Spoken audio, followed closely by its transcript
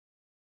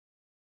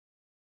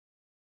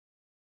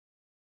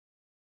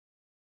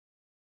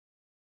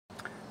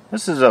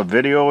This is a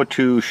video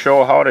to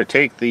show how to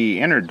take the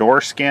inner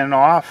door skin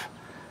off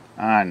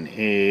on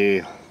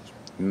a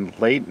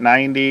late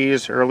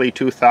 90s, early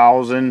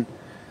 2000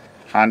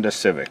 Honda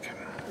Civic.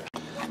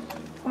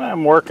 What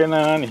I'm working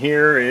on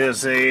here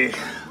is a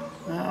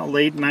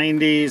late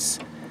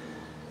 90s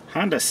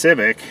Honda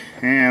Civic,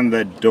 and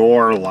the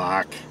door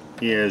lock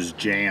is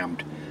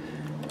jammed.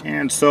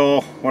 And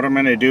so what I'm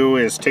going to do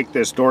is take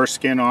this door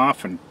skin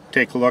off and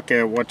take a look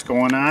at what's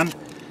going on.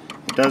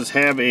 It does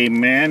have a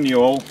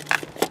manual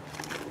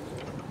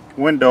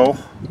window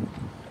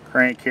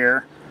crank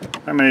here.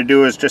 What I'm going to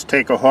do is just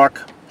take a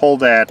hook, pull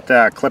that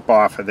clip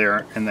off of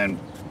there, and then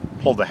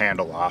pull the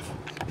handle off.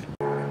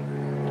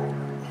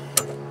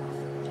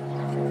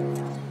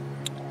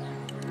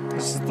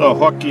 This is the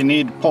hook you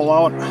need to pull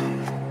out.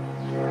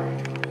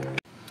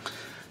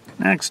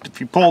 Next, if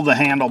you pull the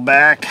handle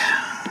back,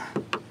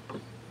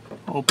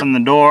 open the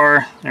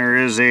door, there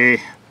is a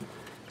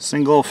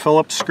single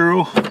Phillips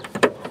screw.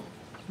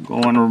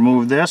 Go and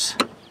remove this.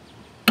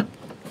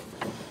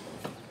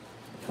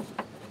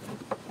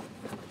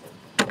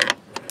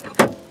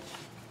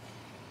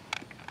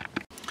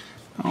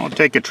 I'll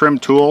take a trim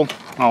tool,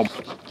 I'll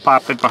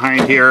pop it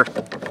behind here,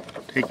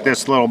 take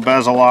this little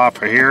bezel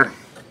off of here.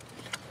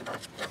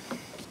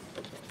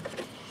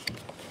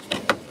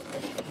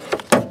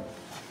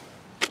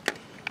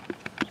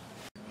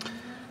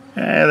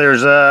 Okay,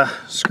 there's a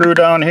screw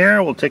down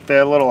here, we'll take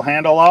that little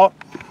handle out.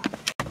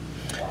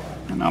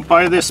 And up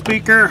by this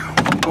speaker,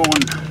 we'll go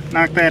and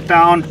knock that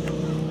down,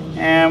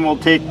 and we'll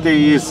take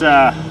these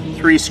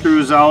 3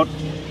 screws out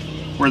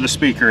where the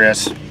speaker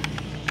is.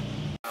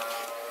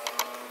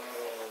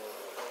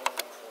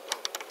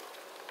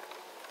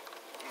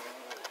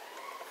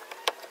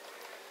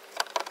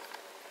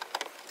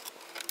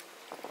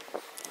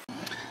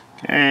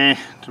 Okay,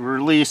 to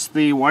release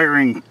the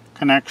wiring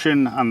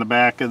connection on the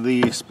back of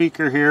the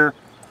speaker here,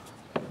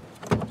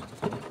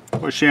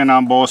 push in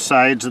on both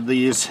sides of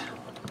these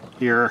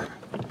here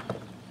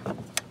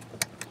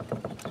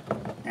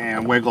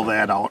and wiggle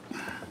that out.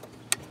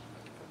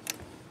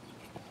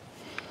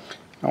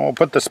 Now we'll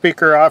put the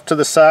speaker off to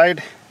the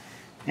side,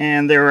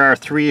 and there are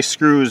 3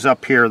 screws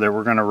up here that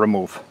we're going to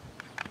remove.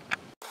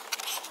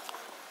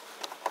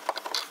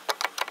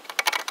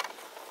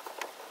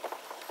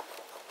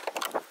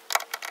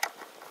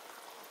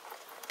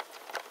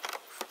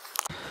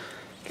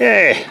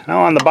 Okay,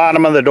 now on the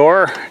bottom of the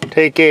door,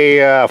 take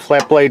a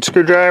flat blade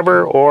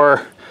screwdriver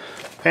or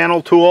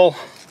panel tool,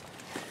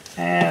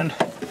 and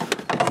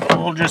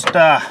we'll just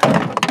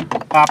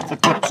pop the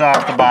clips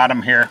off the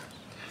bottom here.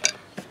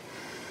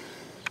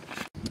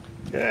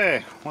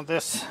 Okay, with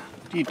this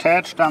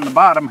detached on the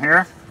bottom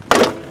here,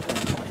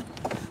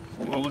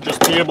 we'll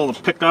just be able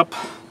to pick up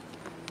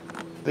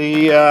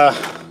the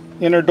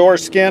inner door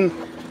skin,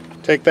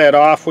 take that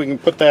off, we can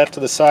put that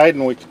to the side,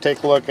 and we can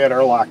take a look at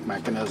our lock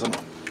mechanism.